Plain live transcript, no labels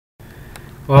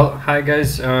Well, hi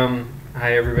guys. Hi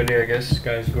everybody. I guess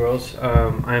guys, girls.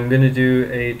 I'm gonna do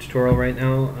a tutorial right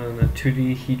now on a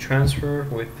 2D heat transfer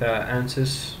with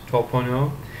Ansys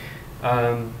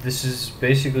 12.0. This is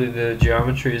basically the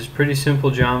geometry. It's pretty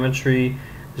simple geometry.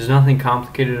 There's nothing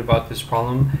complicated about this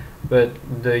problem, but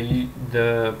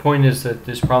the point is that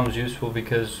this problem is useful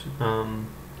because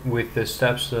with the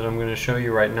steps that I'm going to show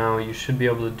you right now, you should be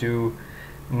able to do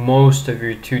most of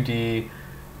your 2D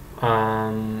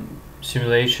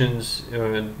simulations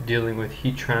dealing with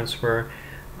heat transfer,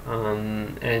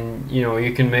 and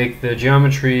you can make the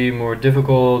geometry more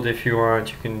difficult if you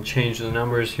want. You can change the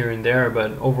numbers here and there,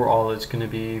 but overall it's going to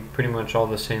be pretty much all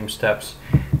the same steps.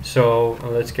 So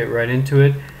let's get right into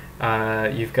it.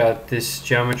 You've got this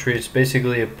geometry. It's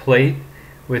basically a plate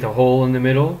with a hole in the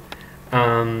middle.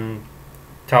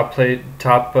 Top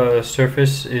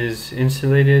surface is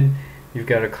insulated. You've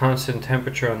got a constant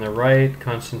temperature on the right,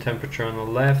 constant temperature on the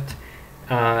left,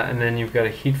 and then you've got a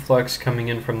heat flux coming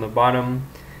in from the bottom,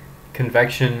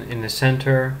 convection in the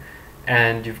center,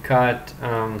 and you've got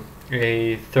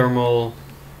a thermal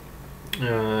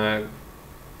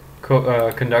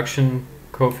conduction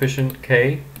coefficient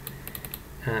K.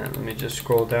 Let me just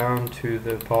scroll down to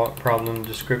the problem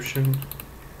description.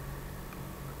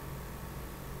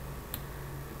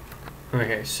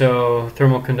 Okay, so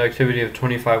thermal conductivity of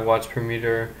 25 watts per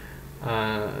meter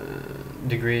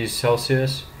degrees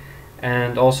Celsius,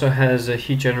 and also has a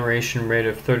heat generation rate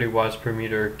of 30 watts per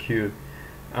meter cubed.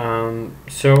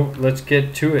 So let's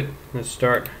get to it. Let's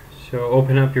start. So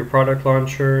open up your product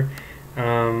launcher.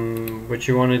 What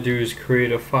you want to do is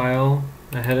create a file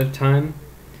ahead of time.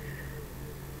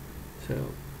 So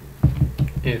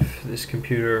if this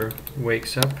computer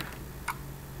wakes up,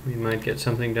 we might get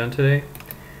something done today.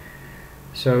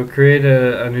 So create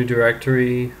a new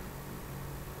directory,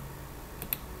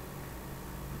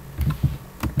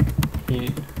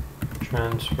 heat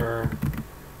transfer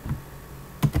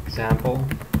example,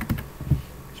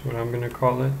 that's what I'm going to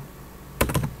call it.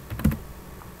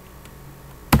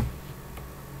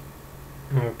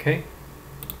 Okay,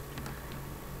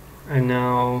 and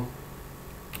now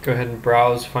go ahead and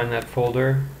browse, find that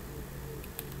folder.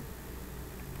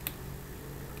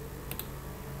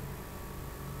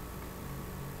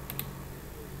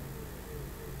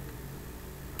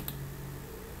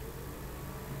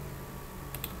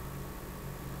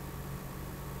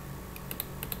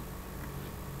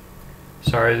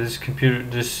 Sorry, this computer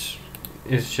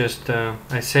is just,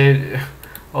 I say it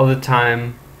all the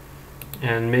time,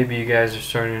 and maybe you guys are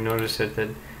starting to notice it, that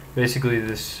basically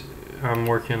I'm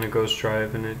working on a ghost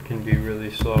drive and it can be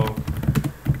really slow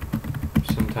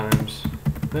sometimes.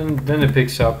 Then it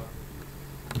picks up.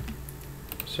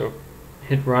 So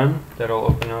hit run, that'll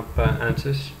open up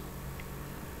Ansys.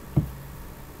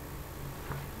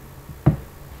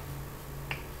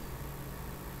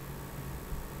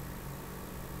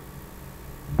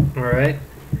 Alright,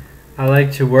 I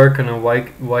like to work on a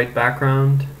white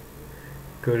background.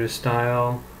 Go to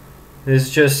style. There's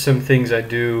just some things I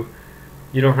do.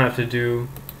 You don't have to do,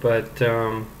 but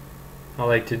I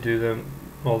like to do them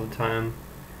all the time.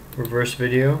 Reverse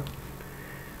video.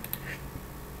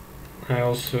 I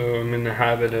also am in the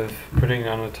habit of putting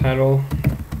on a title.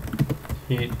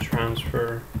 Heat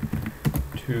transfer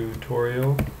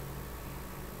tutorial.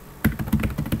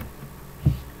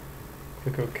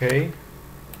 Click OK.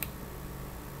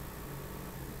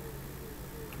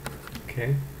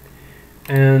 Okay,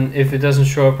 and if it doesn't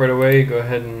show up right away, go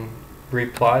ahead and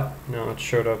replot. Now it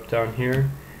showed up down here.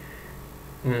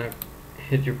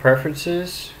 Hit your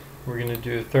preferences. We're going to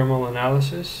do thermal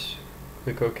analysis.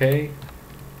 Click OK.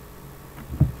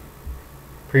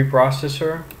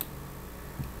 Preprocessor.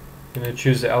 Going to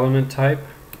choose the element type.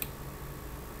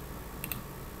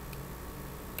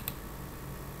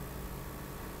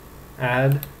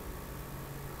 Add.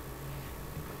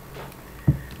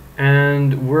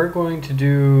 And we're going to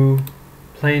do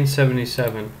plane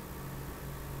 77.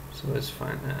 So let's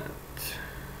find that.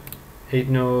 8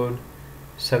 node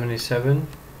 77.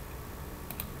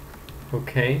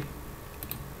 Okay.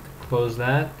 Close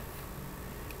that.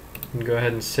 And go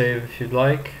ahead and save if you'd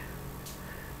like.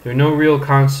 There are no real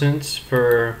constants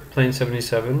for plane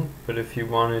 77, but if you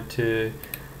wanted to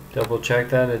double check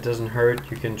that, it doesn't hurt.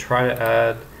 You can try to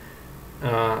add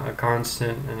a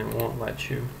constant and it won't let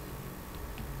you.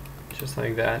 Just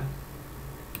like that.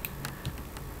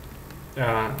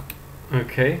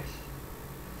 Okay.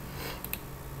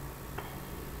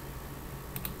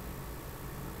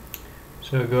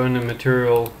 So go into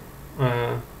material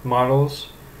models,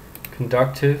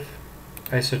 conductive,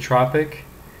 isotropic,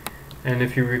 and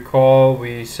if you recall,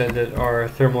 we said that our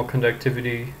thermal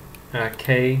conductivity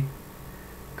K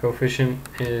Coefficient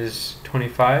is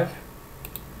 25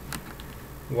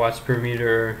 watts per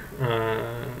meter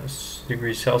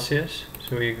degrees Celsius.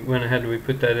 So we went ahead and we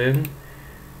put that in.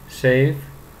 Save.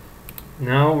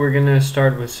 Now we're gonna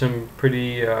start with some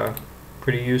pretty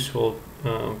useful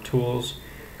tools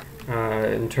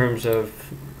in terms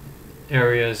of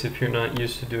areas if you're not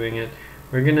used to doing it.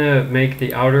 We're gonna make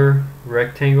the outer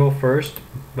rectangle first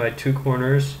by 2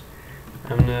 corners.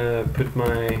 I'm gonna put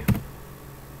my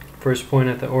first point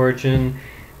at the origin,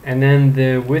 and then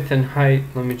the width and height.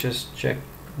 Let me just check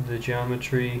the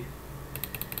geometry.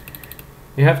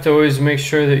 You have to always make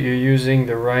sure that you're using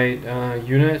the right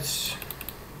units.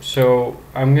 So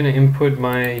I'm going to input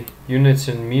my units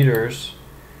in meters,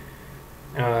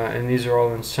 and these are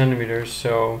all in centimeters.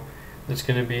 So it's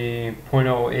going to be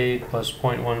 0.08 plus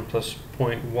 0.1 plus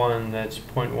 0.1, that's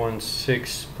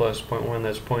 0.16 plus 0.1,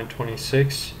 that's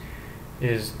 0.26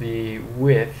 is the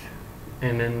width,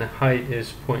 and then the height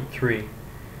is 0.3.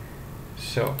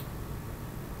 So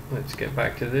let's get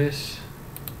back to this.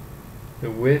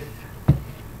 The width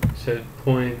said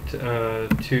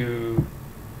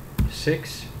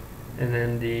 0.26, and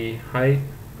then the height,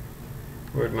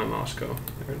 where'd my mouse go?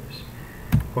 There it is,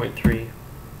 0.3.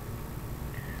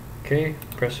 Okay,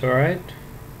 press alright.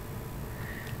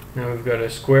 Now we've got a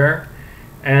square,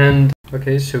 and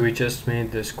okay, so we just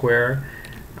made the square.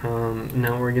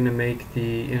 Now we're going to make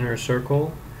the inner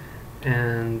circle,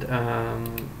 and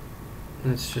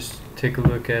let's just take a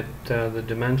look at the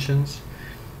dimensions.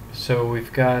 So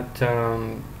we've got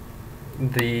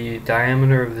the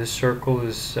diameter of this circle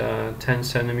is 10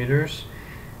 centimeters,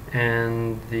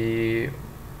 and the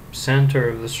center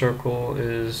of the circle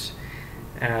is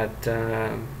at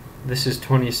this is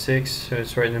 26, so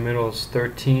it's right in the middle, it's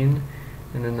 13,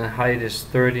 and then the height is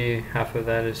 30, half of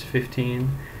that is 15,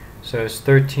 so it's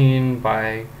 13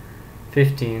 by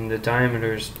 15. The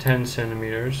diameter is 10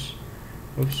 centimeters.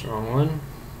 Oops, wrong one.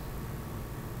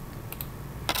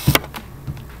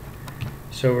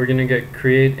 So we're going to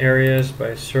create areas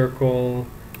by circle,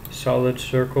 solid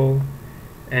circle,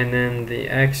 and then the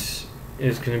x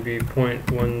is going to be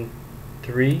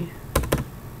 0.13.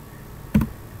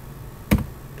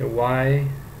 The y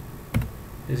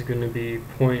is going to be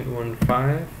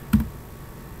 0.15.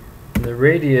 The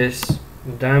radius,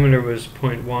 the diameter was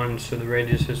 0.1, so the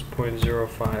radius is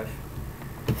 0.05.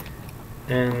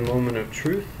 And the moment of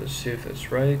truth, let's see if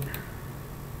that's right.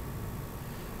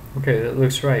 Okay, that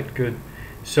looks right, good.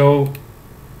 So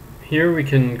here we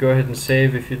can go ahead and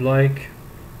save if you'd like.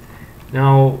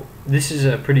 Now this is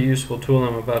a pretty useful tool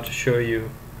I'm about to show you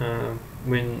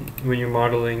when you're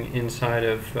modeling inside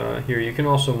of here. You can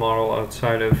also model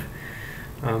outside of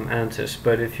Ansys,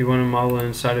 but if you want to model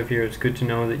inside of here, it's good to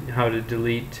know that how to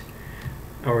delete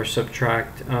or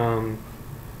subtract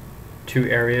 2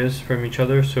 areas from each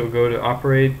other. So go to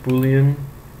Operate, Boolean,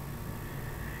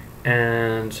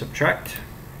 and Subtract.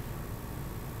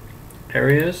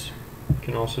 Areas. You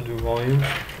can also do volume.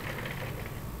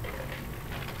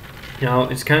 Now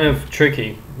it's kind of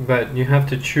tricky, but you have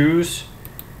to choose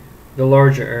the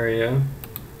larger area.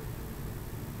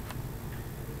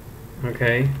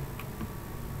 Okay.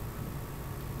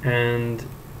 And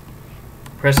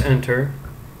press enter,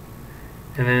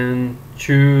 and then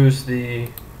choose the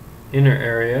inner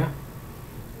area,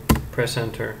 press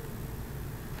enter,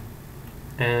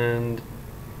 and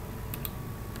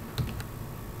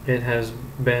it has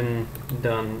been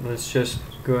done. Let's just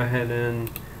go ahead and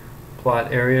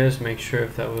plot areas, make sure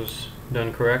if that was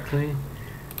done correctly,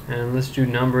 and let's do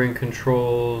numbering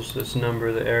controls. Let's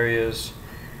number the areas,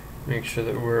 make sure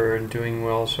that we're doing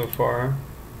well so far.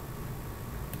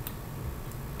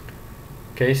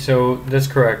 Okay, so that's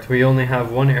correct. We only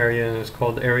have one area, and it's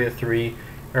called Area 3.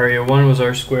 Area 1 was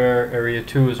our square, Area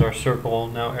 2 is our circle,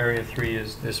 now Area 3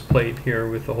 is this plate here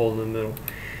with the hole in the middle.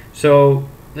 So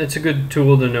that's a good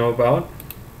tool to know about.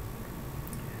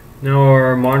 Now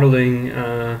our modeling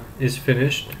is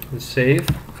finished. Let's save,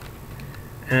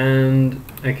 and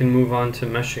I can move on to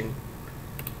meshing.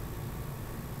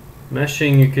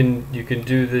 Meshing, you can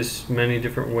do this many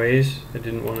different ways. I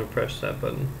didn't want to press that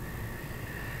button.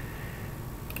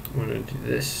 I want to do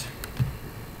this.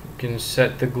 You can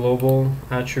set the global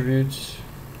attributes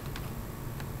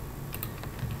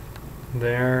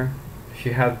there. If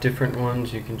you have different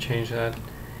ones, you can change that.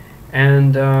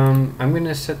 And I'm going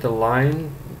to set the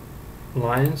lines.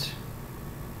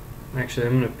 Actually,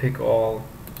 I'm going to pick all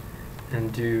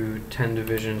and do 10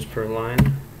 divisions per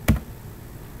line.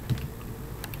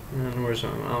 And where's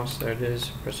my mouse? There it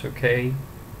is. Press OK.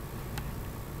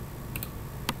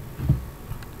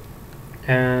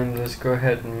 And let's go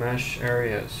ahead and mesh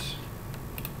areas.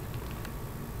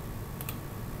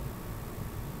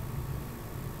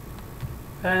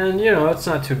 And you know, it's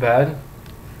not too bad.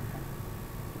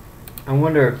 I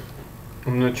wonder,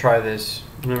 I'm gonna try this.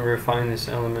 I'm gonna refine this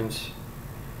elements.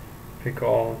 Pick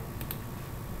all.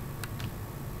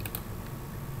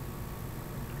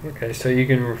 Okay, so you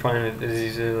can refine it as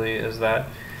easily as that.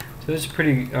 So it's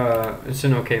pretty, it's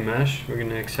an okay mesh. We're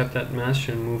gonna accept that mesh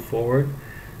and move forward.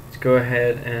 Let's go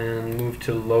ahead and move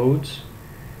to loads.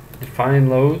 Define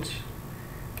loads,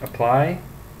 apply,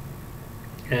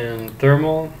 and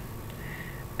thermal.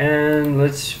 And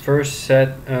let's first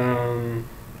set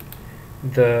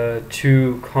the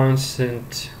two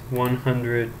constant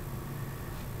 100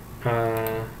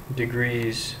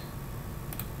 degrees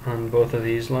on both of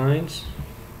these lines.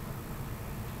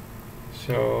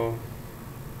 So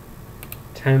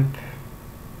temp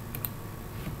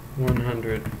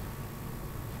 100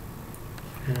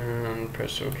 and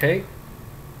press OK.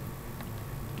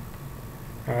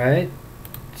 Alright,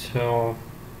 so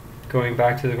going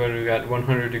back to the code, we got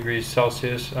 100 degrees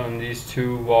Celsius on these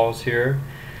two walls here.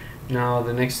 Now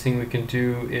the next thing we can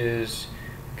do is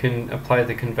we can apply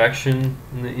the convection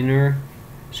in the inner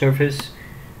surface.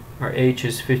 Our H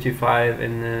is 55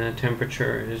 and the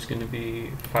temperature is going to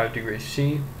be 5 degrees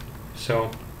C.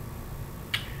 So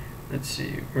let's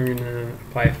see, we're going to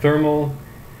apply thermal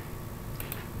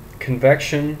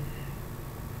convection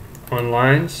on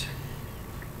lines.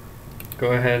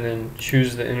 Go ahead and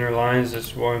choose the inner lines.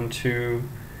 That's 1, 2,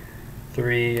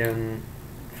 3, and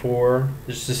 4.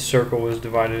 This circle was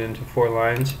divided into 4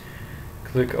 lines.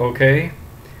 Click OK.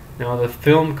 Now the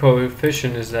film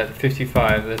coefficient is at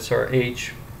 55. That's our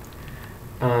H.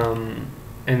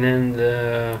 And then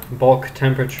the bulk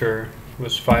temperature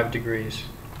was 5 degrees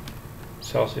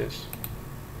Celsius.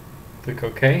 Click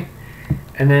OK.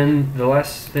 And then the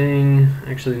last thing,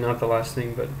 actually not the last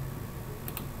thing, but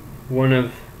one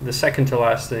of the second to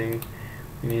last thing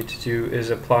we need to do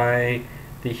is apply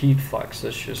the heat flux.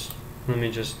 Let me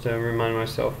just remind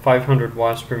myself, 500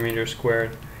 watts per meter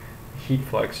squared heat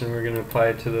flux, and we're going to apply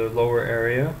it to the lower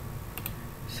area.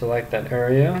 Select that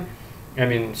area,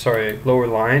 lower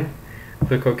line,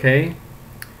 click OK,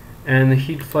 and the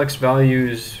heat flux value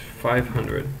is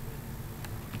 500.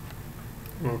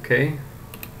 OK,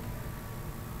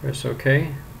 press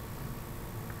OK,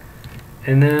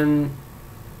 and then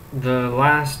the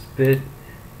last bit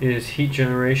is heat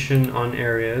generation on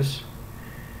areas,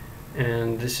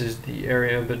 and this is the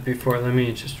area, but before, let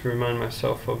me just remind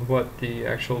myself of what the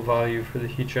actual value for the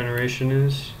heat generation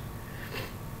is.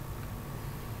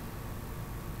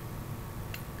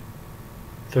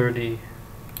 30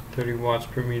 watts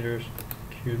per meter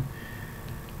cubed.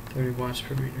 30 watts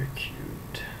per meter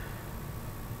cubed.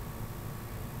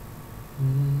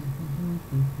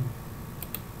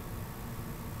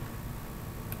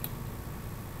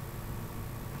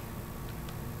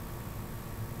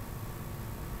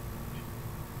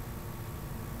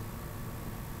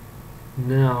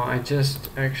 Now, I just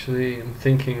actually am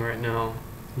thinking right now,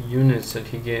 the units that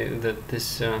he gave, that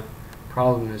this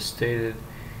problem is stated,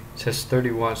 it says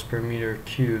 30 watts per meter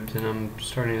cubed, and I'm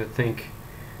starting to think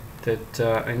that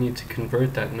I need to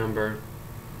convert that number.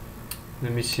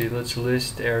 Let me see, let's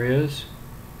list areas.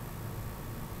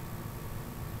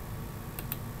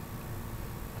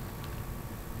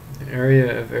 The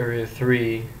area of area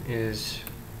 3 is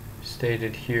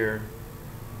stated here.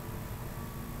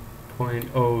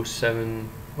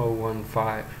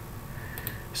 0.07015.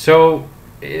 So,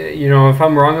 you know, if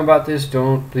I'm wrong about this,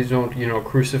 please don't, you know,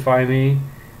 crucify me.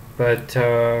 But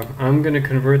I'm going to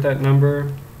convert that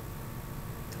number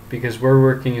because we're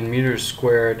working in meters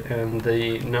squared, and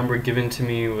the number given to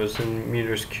me was in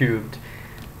meters cubed,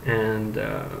 and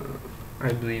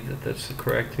I believe that that's the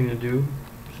correct thing to do.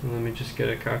 So let me just get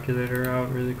a calculator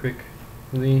out really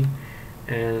quickly.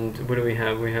 And what do we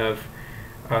have? We have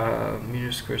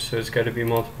meters squared, so it's got to be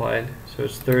multiplied. So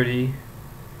it's 30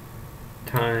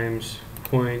 times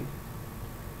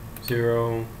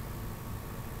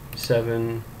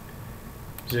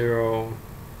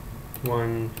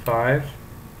 0.07015,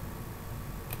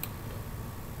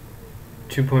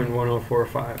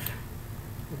 2.1045.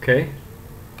 Okay.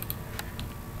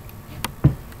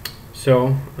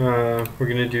 So we're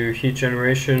going to do heat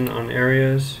generation on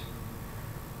areas.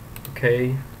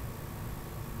 Okay.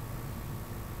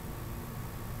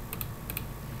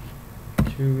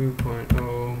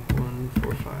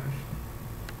 2.0145,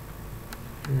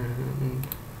 and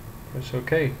press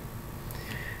OK.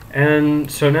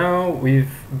 And so now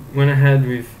we've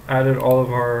added all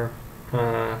of our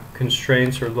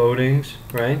constraints or loadings,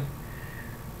 right?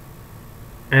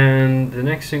 And the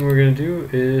next thing we're going to do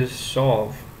is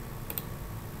solve.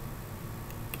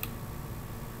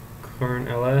 Current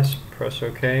ls, press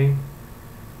OK.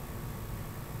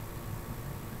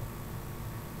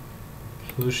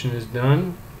 solution is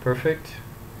done. Perfect.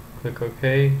 Click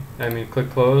OK.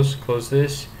 Click close. Close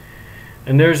this.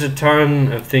 And there's a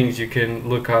ton of things you can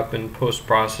look up in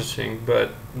post-processing,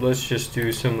 but let's just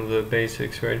do some of the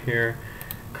basics right here.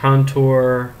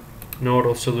 Contour,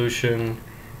 nodal solution,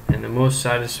 and the most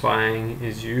satisfying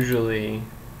is usually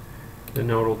the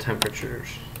nodal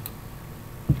temperatures.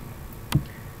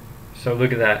 So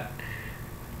look at that.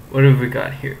 What have we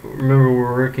got here? Remember,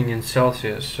 we're working in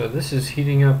Celsius, so this is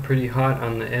heating up pretty hot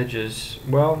on the edges.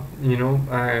 Well, we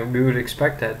would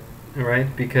expect that,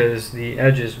 right? Because the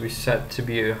edges we set to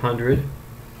be 100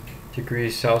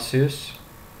 degrees Celsius.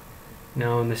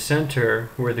 Now in the center,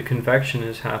 where the convection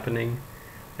is happening,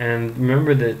 and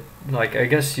remember that, like, I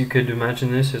guess you could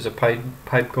imagine this as a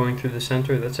pipe going through the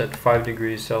center. That's at 5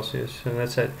 degrees Celsius, and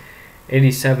that's at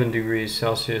 87 degrees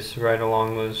Celsius right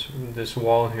along this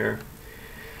wall here.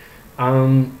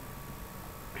 Let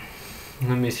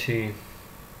me see. You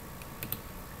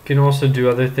can also do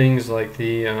other things like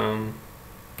the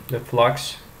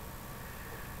flux.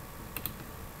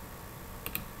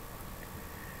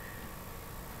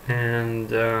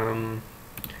 And you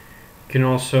can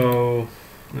also,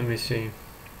 let me see.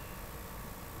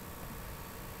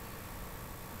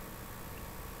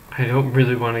 I don't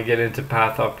really want to get into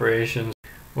path operations.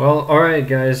 Well, alright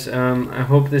guys, I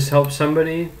hope this helps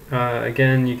somebody.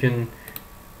 Again, you can,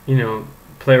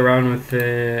 play around with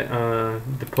the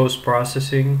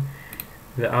post-processing,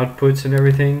 the outputs and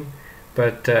everything,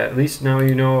 but at least now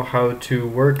you know how to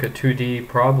work a 2D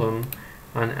problem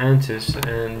on Ansys,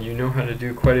 and you know how to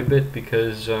do quite a bit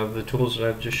because of the tools that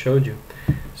I've just showed you.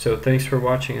 So thanks for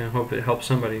watching. I hope it helps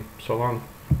somebody. So long.